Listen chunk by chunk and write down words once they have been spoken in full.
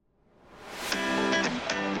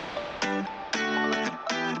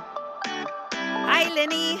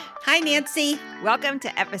Lenny. Hi, Nancy. Welcome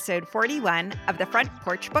to episode 41 of the Front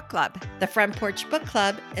Porch Book Club. The Front Porch Book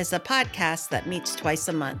Club is a podcast that meets twice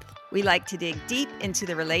a month. We like to dig deep into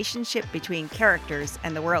the relationship between characters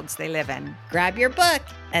and the worlds they live in. Grab your book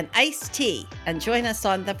and iced tea and join us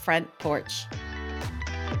on the front porch.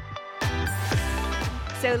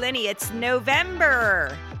 So, Lenny, it's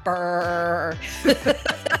November. Brr.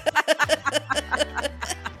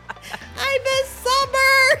 I miss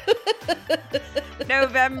summer.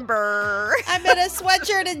 November. I'm in a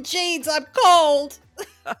sweatshirt and jeans. I'm cold.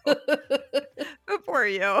 Poor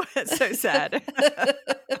you. It's so sad.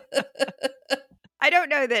 I don't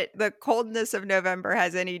know that the coldness of November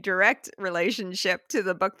has any direct relationship to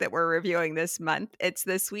the book that we're reviewing this month. It's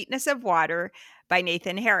The Sweetness of Water by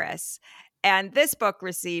Nathan Harris. And this book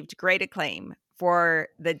received great acclaim for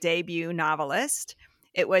the debut novelist.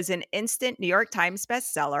 It was an instant New York Times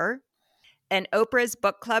bestseller, an Oprah's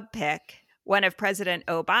book club pick, one of President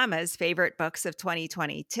Obama's favorite books of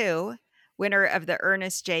 2022, winner of the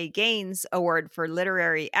Ernest J. Gaines Award for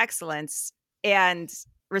Literary Excellence, and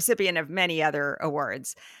recipient of many other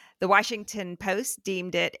awards. The Washington Post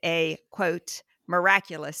deemed it a, quote,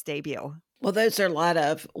 miraculous debut. Well, those are a lot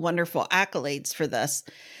of wonderful accolades for this.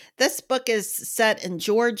 This book is set in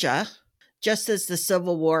Georgia, just as the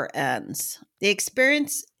Civil War ends. The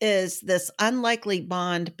experience is this unlikely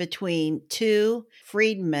bond between two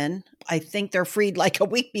freedmen. I think they're freed like a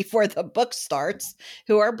week before the book starts,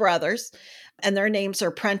 who are brothers, and their names are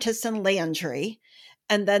Prentice and Landry.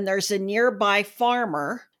 And then there's a nearby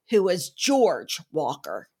farmer who is George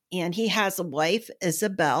Walker, and he has a wife,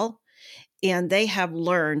 Isabel, and they have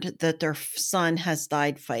learned that their son has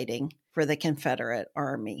died fighting for the Confederate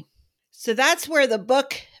Army. So that's where the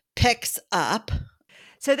book picks up.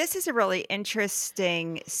 So this is a really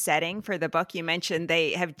interesting setting for the book. You mentioned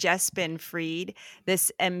they have just been freed,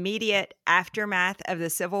 this immediate aftermath of the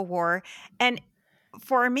Civil War. And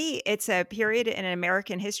for me, it's a period in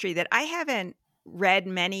American history that I haven't read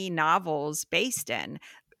many novels based in.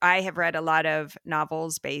 I have read a lot of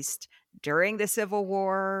novels based during the Civil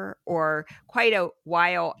War or quite a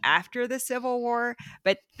while after the Civil War.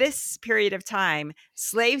 But this period of time,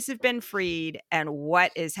 slaves have been freed, and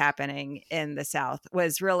what is happening in the South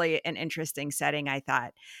was really an interesting setting, I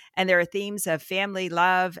thought. And there are themes of family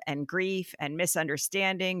love and grief and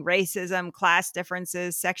misunderstanding, racism, class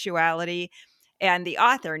differences, sexuality. And the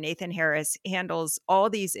author, Nathan Harris, handles all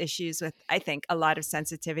these issues with, I think, a lot of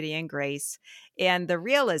sensitivity and grace. And the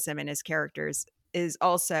realism in his characters is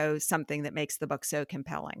also something that makes the book so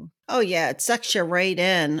compelling. Oh, yeah. It sucks you right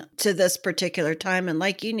in to this particular time. And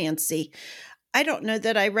like you, Nancy, I don't know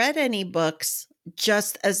that I read any books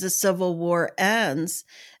just as the Civil War ends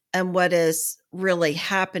and what is really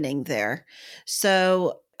happening there.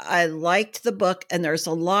 So I liked the book, and there's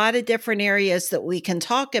a lot of different areas that we can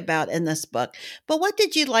talk about in this book. But what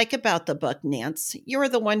did you like about the book, Nance? You were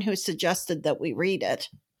the one who suggested that we read it.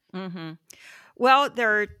 Mm-hmm. Well,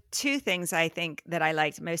 there are two things I think that I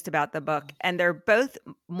liked most about the book, and they're both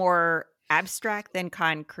more abstract than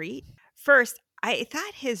concrete. First, I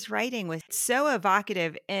thought his writing was so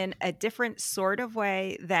evocative in a different sort of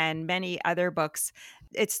way than many other books.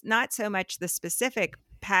 It's not so much the specific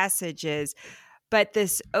passages, but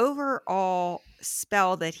this overall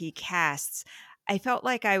spell that he casts. I felt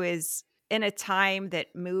like I was in a time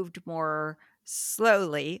that moved more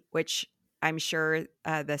slowly, which I'm sure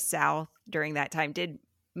the South during that time did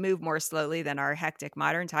move more slowly than our hectic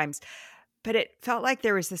modern times. But it felt like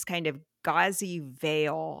there was this kind of gauzy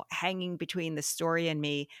veil hanging between the story and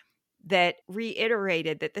me that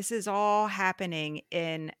reiterated that this is all happening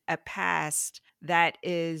in a past that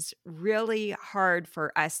is really hard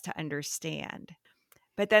for us to understand.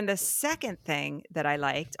 But then the second thing that I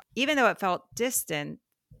liked, even though it felt distant,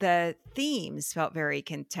 the themes felt very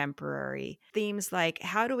contemporary. Themes like,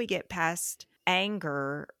 how do we get past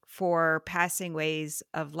anger for passing ways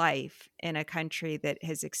of life in a country that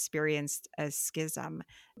has experienced a schism?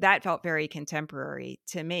 That felt very contemporary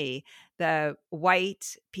to me. The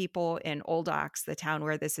white people in Old Ox, the town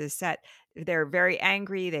where this is set, they're very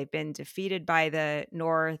angry. They've been defeated by the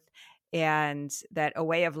North, and that a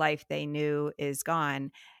way of life they knew is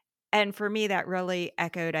gone. And for me, that really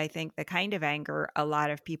echoed, I think, the kind of anger a lot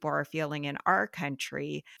of people are feeling in our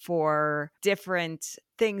country for different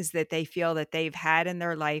things that they feel that they've had in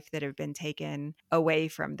their life that have been taken away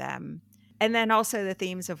from them. And then also the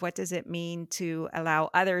themes of what does it mean to allow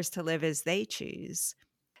others to live as they choose.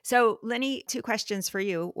 So, Lenny, two questions for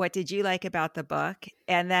you. What did you like about the book?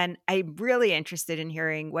 And then I'm really interested in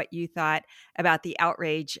hearing what you thought about the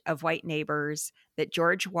outrage of white neighbors that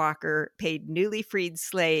George Walker paid newly freed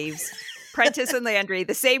slaves Prentice and Landry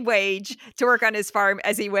the same wage to work on his farm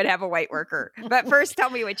as he would have a white worker. But first, tell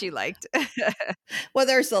me what you liked. Well,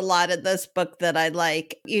 there's a lot of this book that I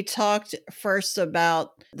like. You talked first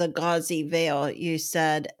about the gauzy veil. You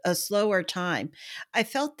said a slower time. I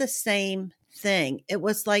felt the same thing. It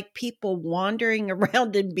was like people wandering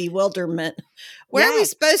around in bewilderment. Where are we Yes.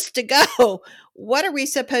 supposed to go? What are we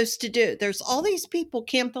supposed to do? There's all these people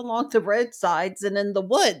camped along the roadsides and in the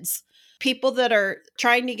woods. People that are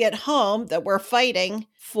trying to get home that were fighting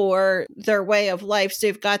for their way of life. So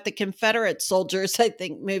you've got the Confederate soldiers, I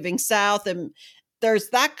think, moving south, and there's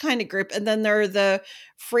that kind of group. And then there are the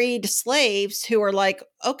freed slaves who are like,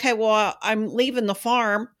 okay, well, I'm leaving the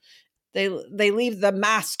farm. They leave the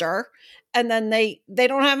master, and then they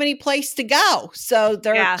don't have any place to go. So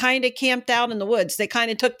they're Yeah. kind of camped out in the woods. They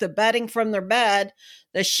kind of took the bedding from their bed,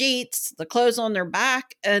 the sheets, the clothes on their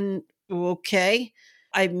back, and okay,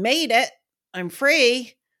 I made it. I'm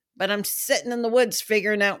free, but I'm sitting in the woods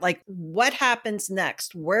figuring out like what happens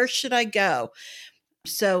next? Where should I go?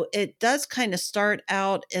 So it does kind of start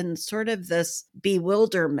out in sort of this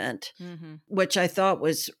bewilderment, Mhm. which I thought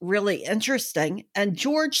was really interesting. And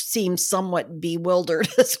George seems somewhat bewildered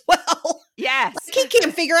as well. Yes. Like he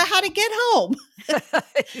can't figure out how to get home.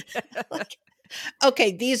 Like,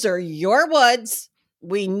 okay, these are your woods.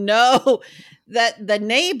 We know that the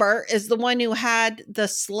neighbor is the one who had the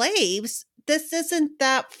slaves. This isn't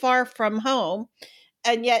that far from home.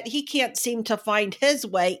 And yet he can't seem to find his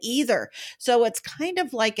way either. So it's kind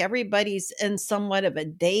of like everybody's in somewhat of a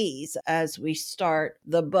daze as we start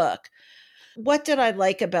the book. What did I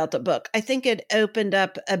like about the book? I think it opened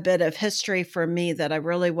up a bit of history for me that I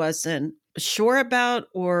really wasn't sure about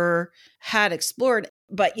or had explored.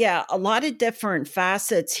 But yeah, a lot of different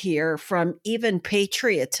facets here, from even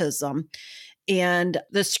patriotism and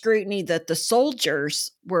the scrutiny that the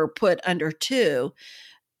soldiers were put under too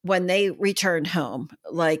when they returned home.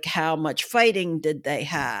 Like, how much fighting did they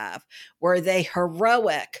have? Were they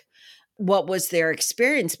heroic? What was their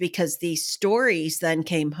experience? Because these stories then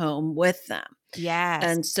came home with them. Yes.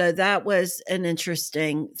 And so that was an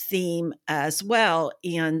interesting theme as well,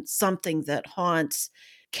 and something that haunts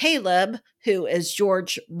Caleb, who is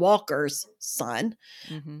George Walker's son.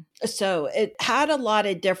 Mhm. So it had a lot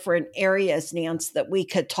of different areas, Nance, that we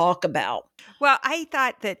could talk about. Well, I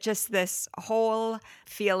thought that just this whole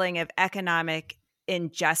feeling of economic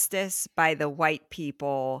injustice by the white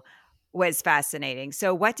people was fascinating.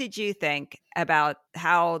 So, what did you think about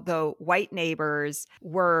how the white neighbors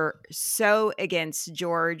were so against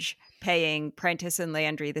George paying Prentice and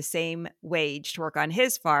Landry the same wage to work on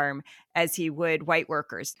his farm as he would white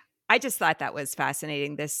workers? I just thought that was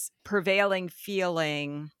fascinating. This prevailing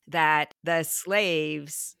feeling that the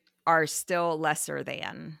slaves are still lesser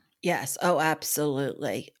than. Yes. Oh,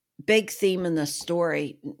 absolutely. Big theme in the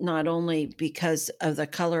story, not only because of the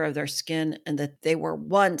color of their skin and that they were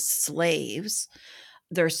once slaves.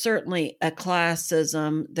 There's certainly a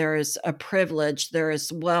classism, there is a privilege, there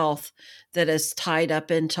is wealth that is tied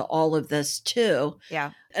up into all of this too.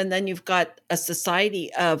 Yeah. And then you've got a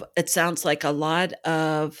society of, it sounds like, a lot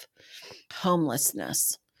of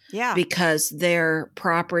homelessness Yeah. because their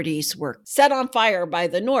properties were set on fire by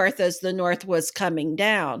the North as the North was coming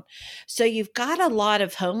down. So you've got a lot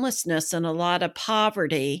of homelessness and a lot of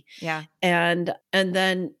poverty. Yeah. And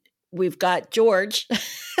then we've got George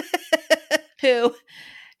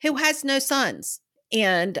who has no sons,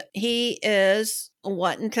 and he is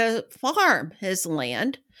wanting to farm his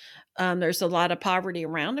land. There's a lot of poverty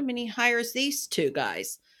around him, and he hires these two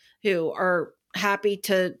guys who are happy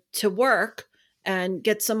to work and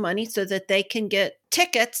get some money so that they can get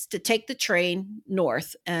tickets to take the train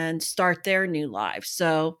north and start their new lives.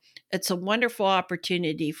 So it's a wonderful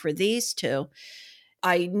opportunity for these two.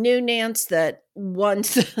 I knew, Nance, that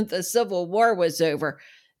once the Civil War was over,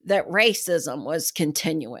 that racism was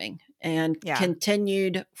continuing and Yeah.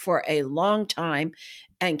 continued for a long time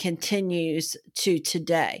and continues to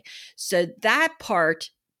today. So that part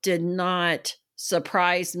did not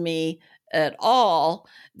surprise me at all,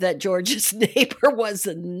 that George's neighbor was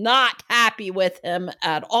not happy with him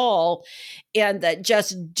at all, and that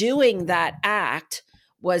just doing that act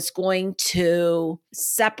was going to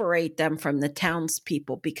separate them from the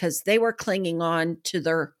townspeople because they were clinging on to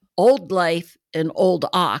their old life in Old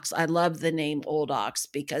Ox. I love the name Old Ox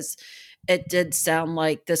because it did sound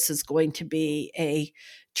like this is going to be a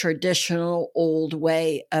traditional old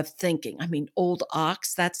way of thinking. I mean, Old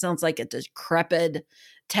Ox, that sounds like a decrepit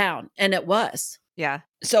town, and it was. Yeah.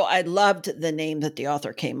 So I loved the name that the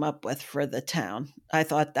author came up with for the town. I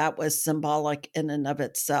thought that was symbolic in and of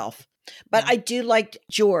itself. But Yeah. I do like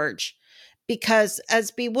George because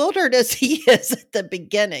as bewildered as he is at the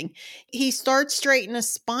beginning, he starts straightening his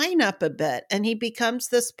spine up a bit and he becomes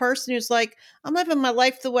this person who's like, I'm living my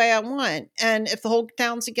life the way I want. And if the whole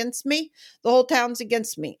town's against me, the whole town's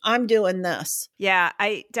against me. I'm doing this. Yeah,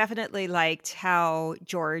 I definitely liked how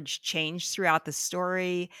George changed throughout the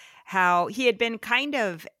story, how he had been kind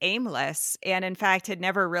of aimless and, in fact, had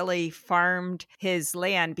never really farmed his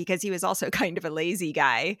land because he was also kind of a lazy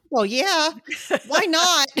guy. Well, yeah, why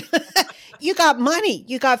not? You got money.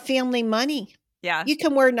 You got family money. Yeah. You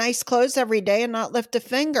can wear nice clothes every day and not lift a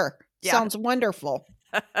finger. Yeah. Sounds wonderful.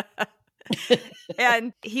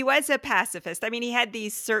 And he was a pacifist. I mean, he had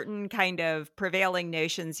these certain kind of prevailing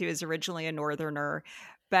notions. He was originally a Northerner,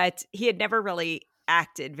 but he had never really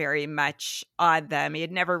acted very much on them. He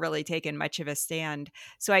had never really taken much of a stand.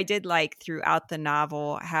 So I did like throughout the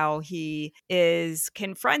novel how he is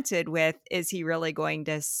confronted with, is he really going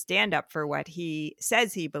to stand up for what he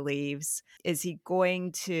says he believes? Is he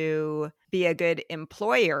going to be a good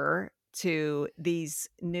employer to these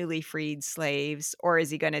newly freed slaves, or is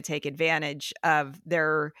he going to take advantage of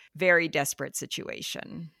their very desperate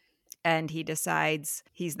situation? And he decides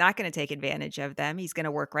he's not going to take advantage of them. He's going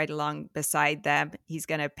to work right along beside them. He's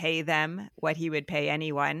going to pay them what he would pay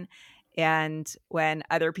anyone. And when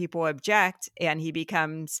other people object and he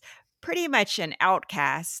becomes pretty much an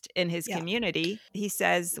outcast in his community, he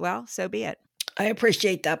says, well, so be it. I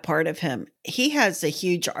appreciate that part of him. He has a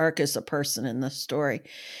huge arc as a person in the story.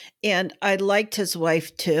 And I liked his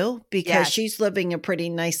wife too, because she's living a pretty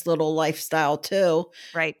nice little lifestyle too.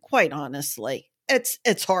 Right. Quite honestly.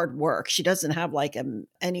 It's hard work. She doesn't have like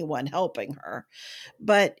anyone helping her,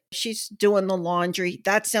 but she's doing the laundry.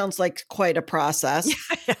 That sounds like quite a process.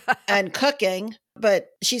 And cooking, but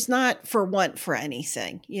she's not for want for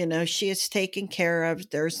anything. You know, she is taken care of.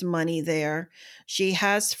 There's money there. She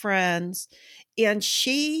has friends, and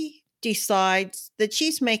she decides that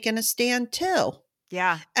she's making a stand too.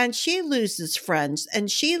 Yeah. And she loses friends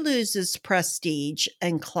and she loses prestige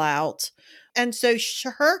and clout. And so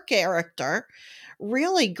her character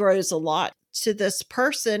really grows a lot to this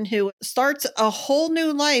person who starts a whole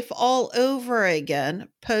new life all over again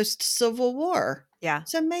post Civil War. Yeah.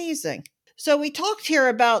 It's amazing. So we talked here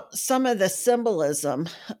about some of the symbolism.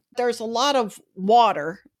 There's a lot of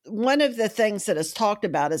water. One of the things that is talked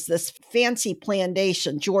about is this fancy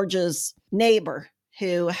plantation, George's neighbor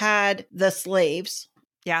who had the slaves.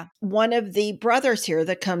 Yeah. One of the brothers here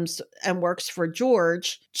that comes and works for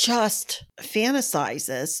George just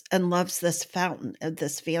fantasizes and loves this fountain,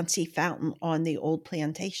 this fancy fountain on the old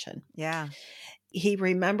plantation. Yeah. He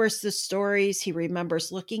remembers the stories. He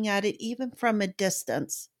remembers looking at it even from a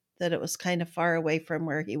distance, that it was kind of far away from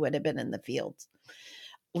where he would have been in the fields.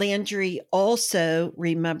 Landry also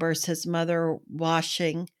remembers his mother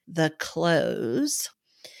washing the clothes.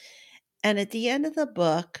 And at the end of the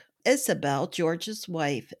book, Isabel, George's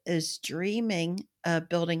wife, is dreaming of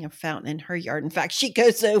building a fountain in her yard. In fact, she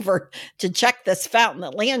goes over to check this fountain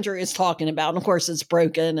that Landry is talking about. And of course, it's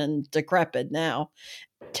broken and decrepit now.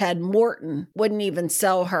 Ted Morton wouldn't even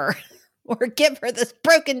sell her or give her this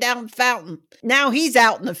broken down fountain. Now he's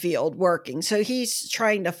out in the field working. So he's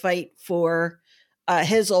trying to fight for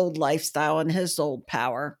his old lifestyle and his old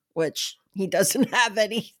power, which he doesn't have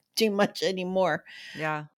any too much anymore.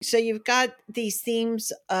 Yeah. So you've got these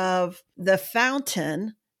themes of the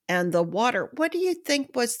fountain and the water. What do you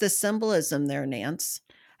think was the symbolism there, Nance?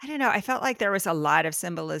 I don't know. I felt like there was a lot of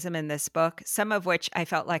symbolism in this book, some of which I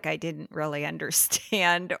felt like I didn't really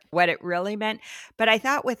understand what it really meant. But I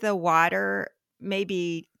thought with the water,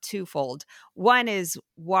 maybe twofold. One is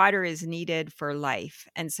water is needed for life.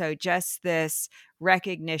 And so just this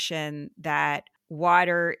recognition that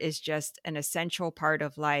water is just an essential part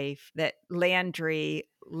of life, that Landry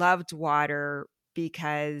loved water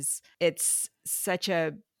because it's such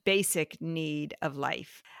a basic need of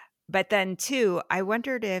life. But then, too, I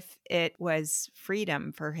wondered if it was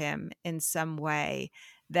freedom for him in some way,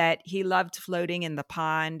 that he loved floating in the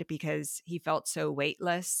pond because he felt so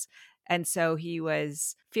weightless. And so he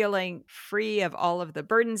was feeling free of all of the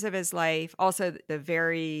burdens of his life, also the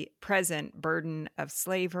very present burden of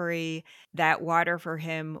slavery. That water for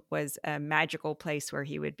him was a magical place where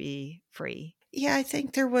he would be free. Yeah, I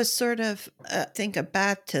think there was sort of, a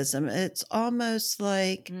baptism. It's almost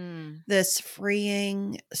like this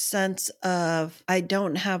freeing sense of, I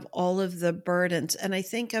don't have all of the burdens. And I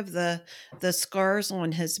think of the scars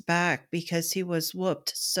on his back because he was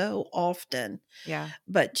whooped so often. Yeah.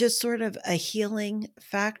 But just sort of a healing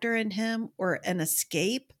factor in him, or an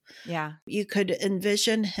escape. Yeah. You could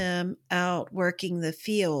envision him out working the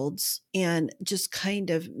fields and just kind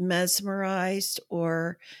of mesmerized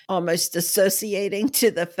or almost associating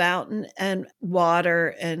to the fountain and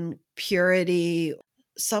water and purity,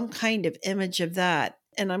 some kind of image of that.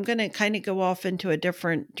 And I'm going to kind of go off into a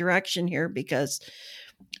different direction here because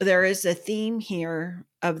there is a theme here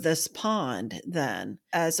of this pond then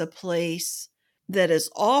as a place that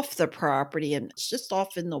is off the property and it's just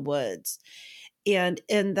off in the woods. And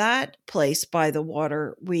in that place by the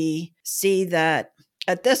water, we see that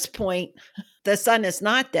at this point, the son is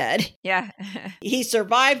not dead. Yeah. He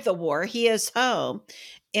survived the war. He is home.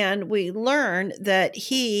 And we learn that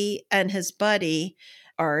he and his buddy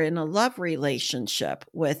are in a love relationship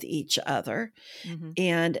with each other. Mhm.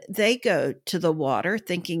 And they go to the water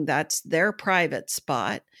thinking that's their private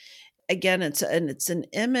spot. Again, it's an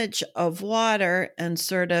image of water and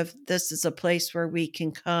sort of this is a place where we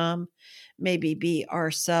can come, maybe be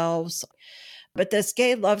ourselves. But this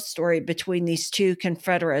gay love story between these two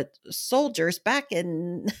Confederate soldiers back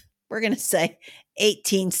in, we're going to say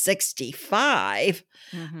 1865,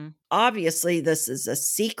 Mhm. obviously this is a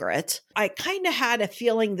secret. I kind of had a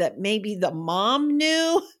feeling that maybe the mom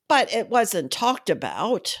knew, but it wasn't talked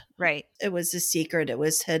about. Right. It was a secret. It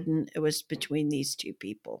was hidden. It was between these two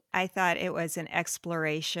people. I thought it was an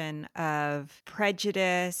exploration of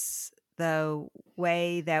prejudice, the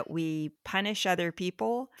way that we punish other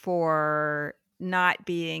people for not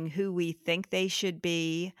being who we think they should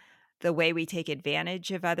be, the way we take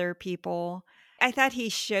advantage of other people. I thought he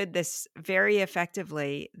showed this very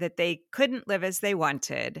effectively that they couldn't live as they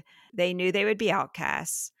wanted. They knew they would be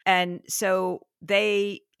outcasts. And so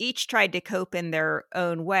they each tried to cope in their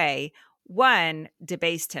own way. One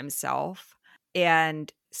debased himself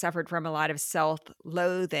and suffered from a lot of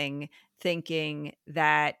self-loathing, thinking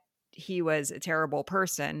that he was a terrible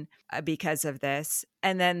person because of this.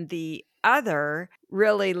 And then the other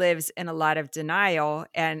really lives in a lot of denial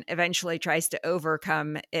and eventually tries to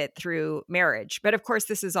overcome it through marriage. But of course,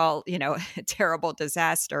 this is all, a terrible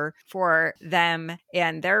disaster for them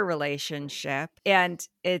and their relationship. And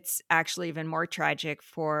it's actually even more tragic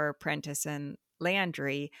for Prentiss and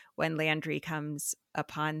Landry when Landry comes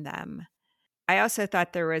upon them. I also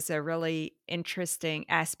thought there was a really interesting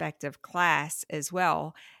aspect of class as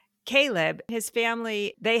well. Caleb, his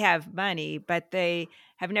family, they have money, but they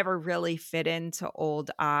have never really fit into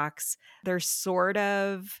Old Ox. They're sort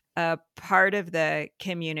of a part of the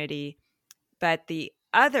community, but the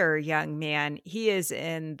other young man, he is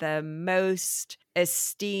in the most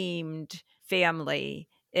esteemed family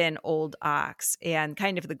in Old Ox and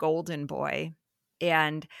kind of the golden boy.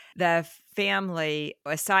 And the family,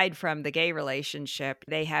 aside from the gay relationship,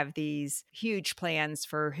 they have these huge plans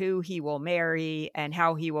for who he will marry and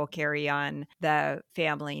how he will carry on the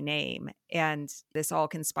family name. And this all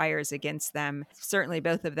conspires against them. Certainly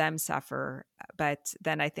both of them suffer, but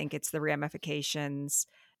then I think it's the ramifications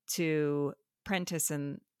to Prentiss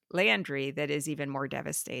and Landry that is even more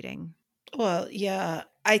devastating. Well, yeah,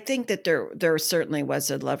 I think that there certainly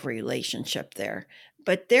was a love relationship there.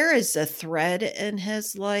 But there is a thread in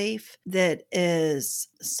his life that is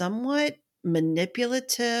somewhat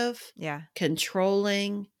manipulative, Yeah.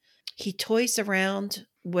 controlling. He toys around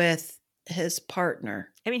with his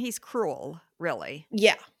partner. I mean, he's cruel, really.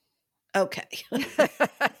 Yeah. Okay.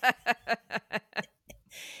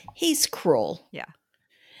 He's cruel. Yeah.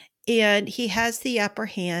 And he has the upper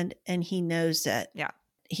hand and he knows it. Yeah.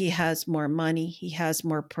 He has more money. He has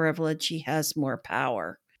more privilege. He has more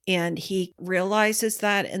power. And he realizes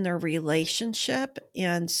that in their relationship.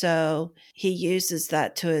 And so he uses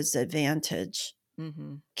that to his advantage.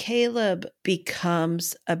 Mm-hmm. Caleb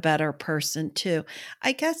becomes a better person too.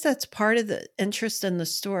 I guess that's part of the interest in the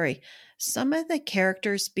story. Some of the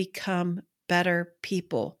characters become better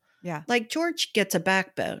people. Yeah. Like George gets a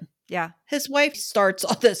backbone. Yeah. His wife starts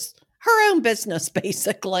all this, her own business,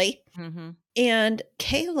 basically. Mm-hmm. And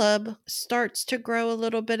Caleb starts to grow a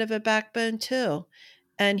little bit of a backbone too.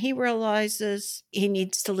 And he realizes he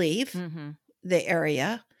needs to leave the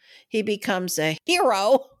area. He becomes a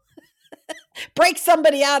hero, breaks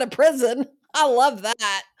somebody out of prison. I love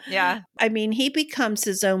that. Yeah. I mean, he becomes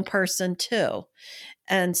his own person too.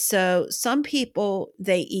 And so some people,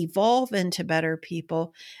 they evolve into better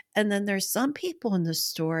people. And then there's some people in the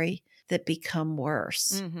story that become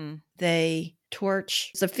worse. Mm-hmm. They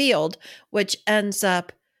torch the field, which ends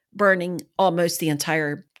up burning almost the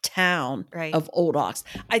entire town of Old Ox.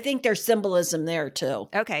 I think there's symbolism there too.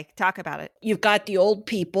 Okay, talk about it. You've got the old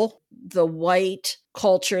people, the white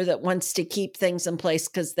culture that wants to keep things in place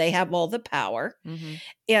because they have all the power. Mm-hmm.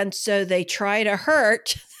 And so they try to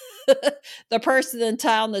hurt the person in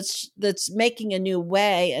town that's making a new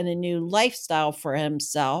way and a new lifestyle for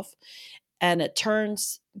himself, and it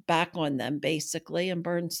turns back on them basically and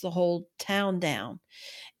burns the whole town down.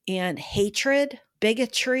 And hatred,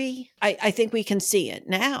 bigotry, I think we can see it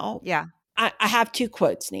now. Yeah. I have 2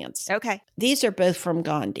 quotes, Nancy. Okay. These are both from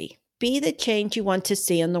Gandhi. Be the change you want to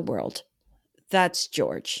see in the world. That's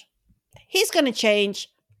George. He's going to change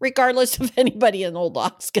regardless of anybody in Old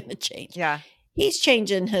Lock's going to change. Yeah. He's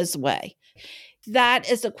changing his way. That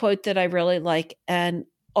is a quote that I really like. And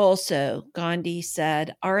also, Gandhi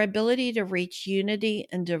said, our ability to reach unity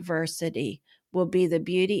and diversity will be the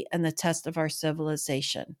beauty and the test of our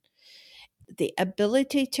civilization. The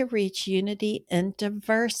ability to reach unity and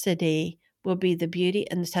diversity will be the beauty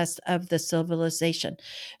and the test of the civilization.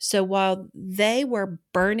 So while they were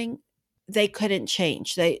burning, they couldn't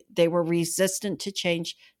change. They were resistant to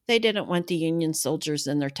change. They didn't want the Union soldiers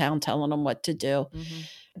in their town telling them what to do. Mm-hmm.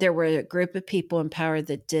 There were a group of people in power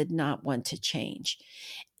that did not want to change.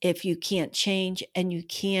 If you can't change and you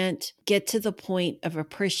can't get to the point of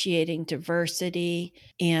appreciating diversity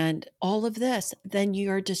and all of this, then you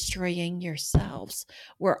are destroying yourselves.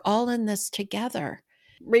 We're all in this together.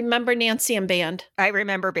 Remember Nancy and band? I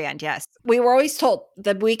remember band, yes. We were always told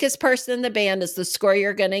the weakest person in the band is the score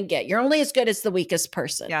you're going to get. You're only as good as the weakest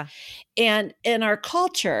person. Yeah. And in our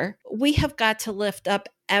culture, we have got to lift up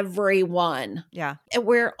everyone. Yeah. And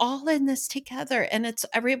we're all in this together. And it's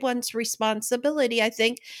everyone's responsibility, I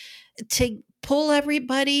think, to pull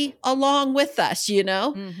everybody along with us,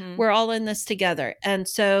 Mm-hmm. We're all in this together. And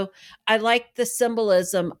so I like the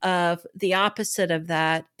symbolism of the opposite of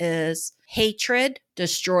that is hatred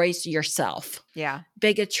destroys yourself. Yeah.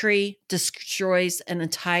 Bigotry destroys an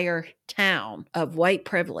entire town of white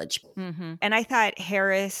privilege. Mm-hmm. And I thought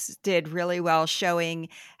Harris did really well showing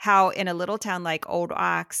how in a little town like Old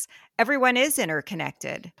Ox, everyone is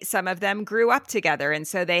interconnected. Some of them grew up together. And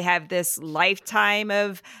so they have this lifetime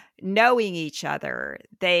of knowing each other.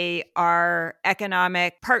 They are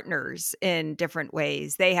economic partners in different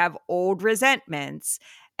ways. They have old resentments.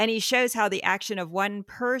 And he shows how the action of one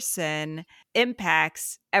person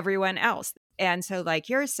impacts everyone else. And so, like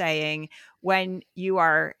you're saying, when you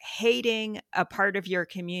are hating a part of your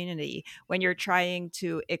community, when you're trying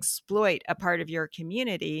to exploit a part of your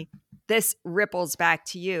community, this ripples back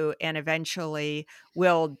to you and eventually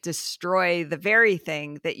will destroy the very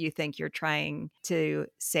thing that you think you're trying to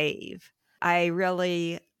save. I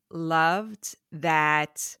really loved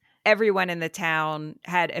that everyone in the town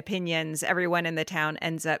had opinions. Everyone in the town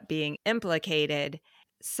ends up being implicated.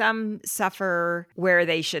 Some suffer where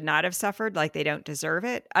they should not have suffered, like they don't deserve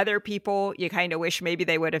it. Other people, you kind of wish maybe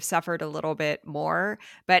they would have suffered a little bit more,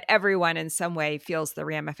 but everyone in some way feels the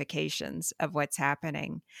ramifications of what's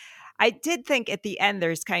happening. I did think at the end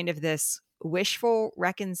there's kind of this wishful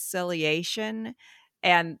reconciliation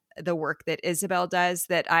and the work that Isabel does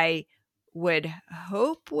that I would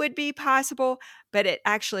hope would be possible, but it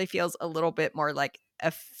actually feels a little bit more like a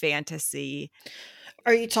fantasy.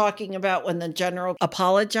 Are you talking about when the general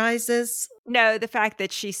apologizes? No, the fact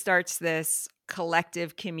that she starts this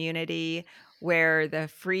collective community where the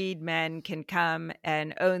freedmen can come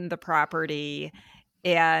and own the property.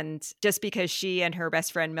 And just because she and her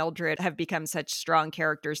best friend Mildred have become such strong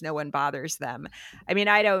characters, no one bothers them. I mean,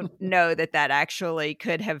 I don't know that actually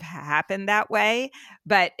could have happened that way,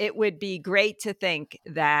 but it would be great to think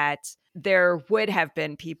that there would have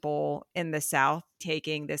been people in the South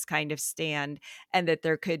taking this kind of stand and that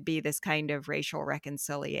there could be this kind of racial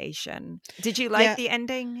reconciliation. Did you like the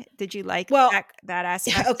ending? Did you like that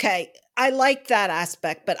aspect? Okay. I like that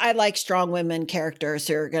aspect, but I like strong women characters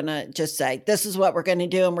who are going to just say, this is what we're going to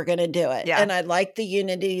do and we're going to do it. Yeah. And I like the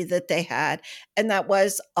unity that they had. And that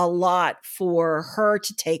was a lot for her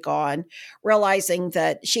to take on, realizing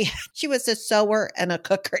that she was a sewer and a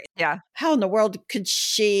cooker. Yeah. How in the world could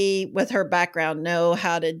she, with her background, know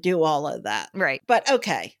how to do all of that? Right. But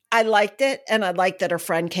okay, I liked it. And I liked that her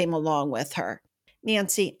friend came along with her.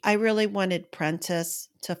 Nancy, I really wanted Prentice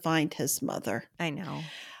to find his mother. I know.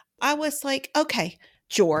 I was like, okay,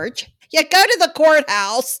 George, you go to the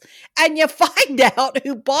courthouse and you find out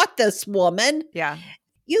who bought this woman. Yeah.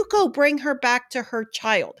 You go bring her back to her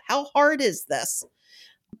child. How hard is this?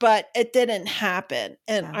 But it didn't happen.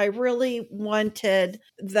 And I really wanted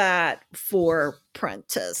that for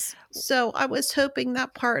Prentice. So I was hoping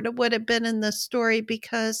that part would have been in the story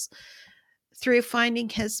because through finding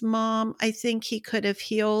his mom, I think he could have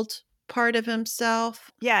healed part of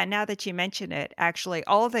himself. Yeah, now that you mention it, actually,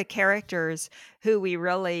 all the characters who we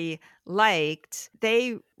really liked,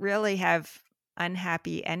 they really have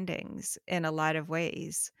unhappy endings in a lot of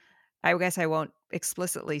ways. I guess I won't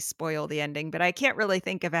explicitly spoil the ending, but I can't really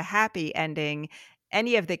think of a happy ending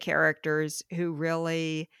any of the characters who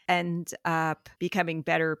really end up becoming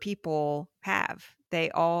better people have. They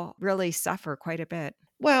all really suffer quite a bit.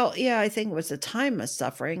 Well, yeah, I think it was a time of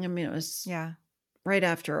suffering. I mean, it was Yeah. right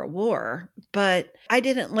after a war, but I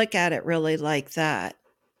didn't look at it really like that.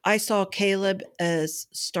 I saw Caleb as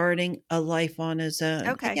starting a life on his own.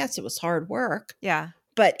 I Okay. guess it was hard work, Yeah.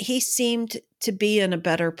 but he seemed to be in a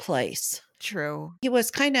better place. True. He was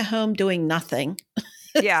kind of home doing nothing.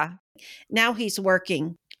 Yeah. Now he's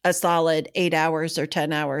working a solid 8 hours or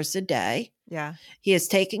 10 hours a day. Yeah. He is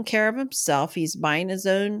taking care of himself. He's buying his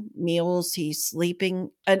own meals. He's sleeping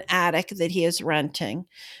an attic that he is renting.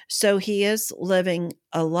 So he is living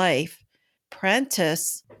a life.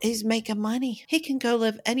 Prentice, he's making money. He can go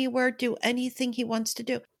live anywhere, do anything he wants to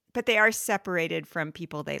do. But they are separated from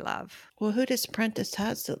people they love. Well, who does Prentice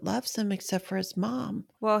has that loves him except for his mom?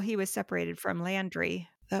 Well, he was separated from Landry.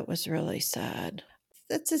 That was really sad.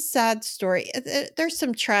 That's a sad story. There's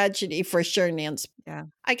some tragedy for sure, Nance. Yeah.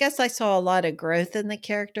 I guess I saw a lot of growth in the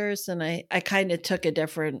characters, and I kind of took a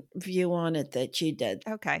different view on it that you did,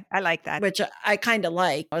 Okay. I like that. which I kind of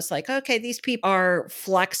like. I was like, okay, these people are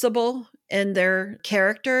flexible in their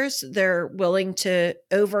characters. They're willing to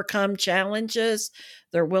overcome challenges.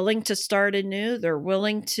 They're willing to start anew. They're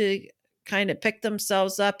willing to kind of pick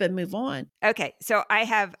themselves up and move on. Okay. So I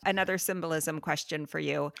have another symbolism question for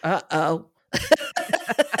you. Uh-oh.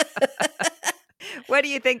 What do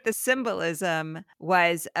you think the symbolism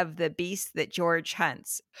was of the beast that George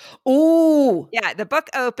hunts? Ooh. Yeah, the book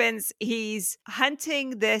opens, he's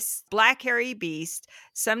hunting this black hairy beast.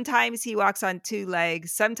 Sometimes he walks on 2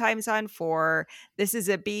 legs, sometimes on 4. This is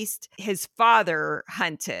a beast his father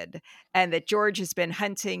hunted and that George has been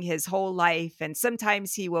hunting his whole life. And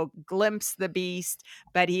sometimes he will glimpse the beast,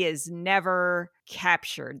 but he has never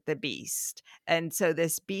captured the beast. And so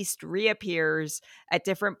this beast reappears at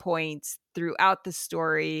different points throughout the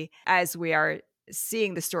story as we are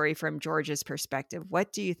seeing the story from George's perspective.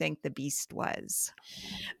 What do you think the beast was?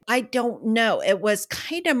 I don't know. It was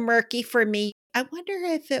kind of murky for me. I wonder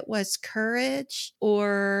if it was courage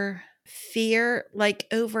or fear, like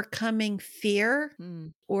overcoming fear Hmm.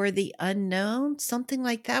 or the unknown, something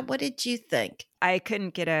like that. What did you think? I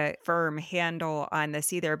couldn't get a firm handle on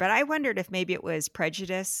this either, but I wondered if maybe it was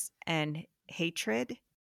prejudice and hatred.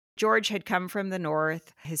 George had come from the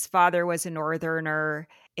North. His father was a Northerner.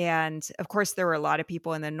 And of course, there were a lot of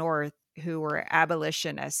people in the North who were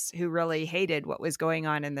abolitionists who really hated what was going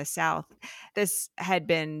on in the South. This had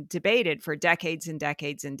been debated for decades and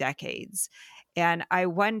decades and decades. And I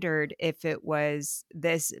wondered if it was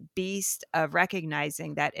this beast of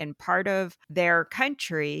recognizing that in part of their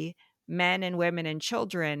country, men and women and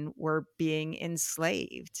children were being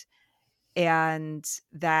enslaved. And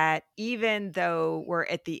that even though we're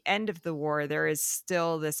at the end of the war, there is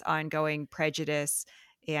still this ongoing prejudice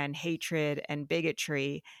and hatred and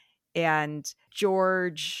bigotry. And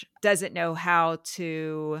George doesn't know how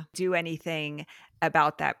to do anything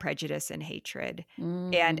about that prejudice and hatred.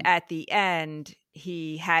 And Mm. at the end,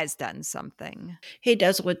 he has done something. He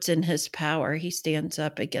does what's in his power. He stands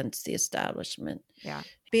up against the establishment. Yeah.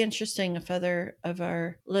 Be interesting if other of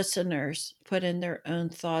our listeners put in their own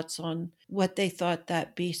thoughts on what they thought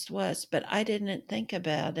that beast was. But I didn't think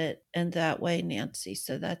about it in that way, Nancy.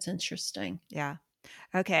 So that's interesting. Yeah.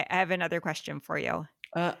 Okay. I have another question for you.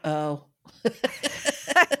 Uh-oh.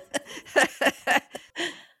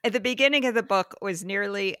 At the beginning of the book was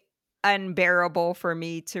nearly unbearable for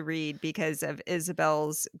me to read because of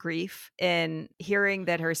Isabel's grief in hearing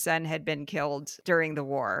that her son had been killed during the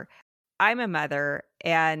war. I'm a mother,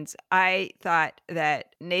 and I thought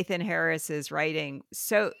that Nathan Harris's writing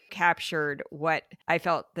so captured what I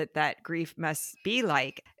felt that that grief must be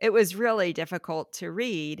like. It was really difficult to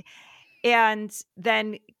read. And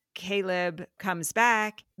then Caleb comes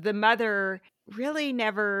back. The mother really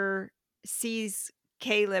never sees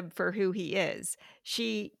Caleb for who he is.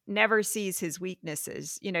 She never sees his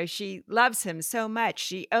weaknesses. You know, she loves him so much.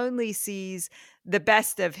 She only sees the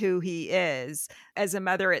best of who he is. As a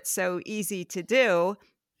mother, it's so easy to do.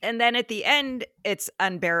 And then at the end, it's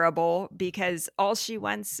unbearable because all she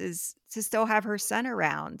wants is to still have her son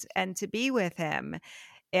around and to be with him.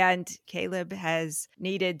 And Caleb has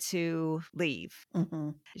needed to leave.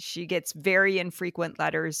 Mhm. She gets very infrequent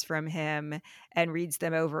letters from him and reads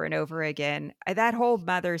them over and over again. That whole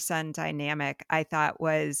mother son dynamic I thought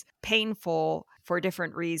was painful for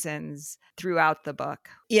different reasons throughout the book.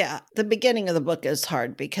 Yeah, the beginning of the book is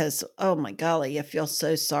hard because, oh my golly, you feel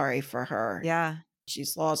so sorry for her. Yeah.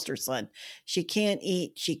 She's lost her son. She can't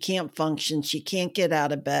eat. She can't function. She can't get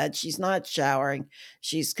out of bed. She's not showering.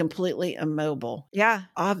 She's completely immobile. Yeah.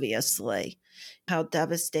 Obviously. How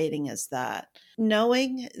devastating is that?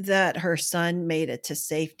 Knowing that her son made it to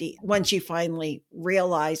safety when she finally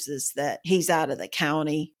realizes that he's out of the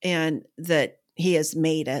county and that he has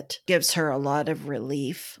made it gives her a lot of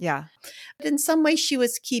relief. Yeah. But in some ways, she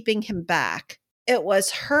was keeping him back. It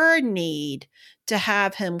was her need to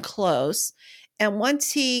have him close. And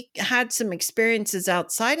once he had some experiences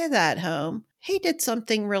outside of that home, he did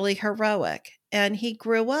something really heroic. And he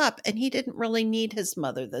grew up and he didn't really need his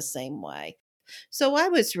mother the same way. So I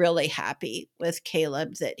was really happy with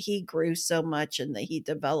Caleb that he grew so much and that he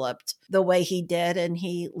developed the way he did. And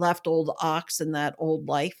he left old Ox and that old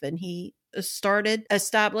life and he started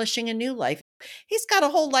establishing a new life. He's got a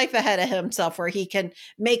whole life ahead of himself where he can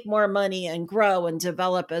make more money and grow and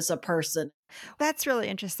develop as a person. That's really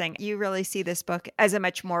interesting. You really see this book as a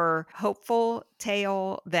much more hopeful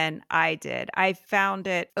tale than I did. I found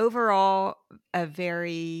it overall a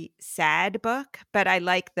very sad book, but I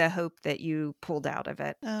like the hope that you pulled out of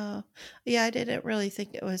it. Oh, yeah, I didn't really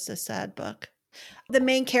think it was a sad book. The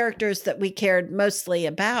main characters that we cared mostly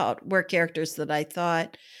about were characters that I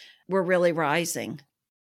thought were really rising.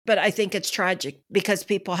 But I think it's tragic because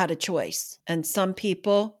people had a choice and some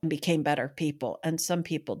people became better people and some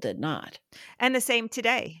people did not. And the same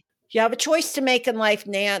today. You have a choice to make in life,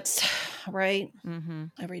 Nance, right? Mm-hmm.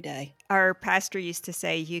 Every day. Our pastor used to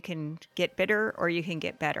say, you can get bitter or you can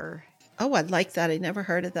get better. Oh, I like that. I never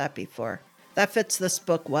heard of that before. That fits this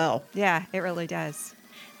book well. Yeah, it really does.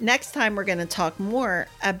 Next time, we're going to talk more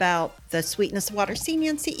about the sweetness of water. See,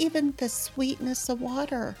 Nancy, even the sweetness of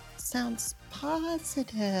water sounds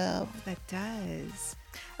positive. That does.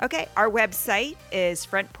 Okay, our website is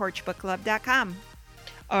frontporchbookclub.com.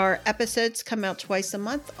 Our episodes come out twice a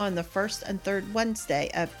month on the first and third Wednesday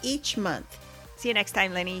of each month. See you next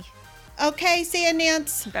time, Lenny. Okay, see you,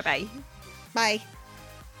 Nance. Bye-bye. Bye.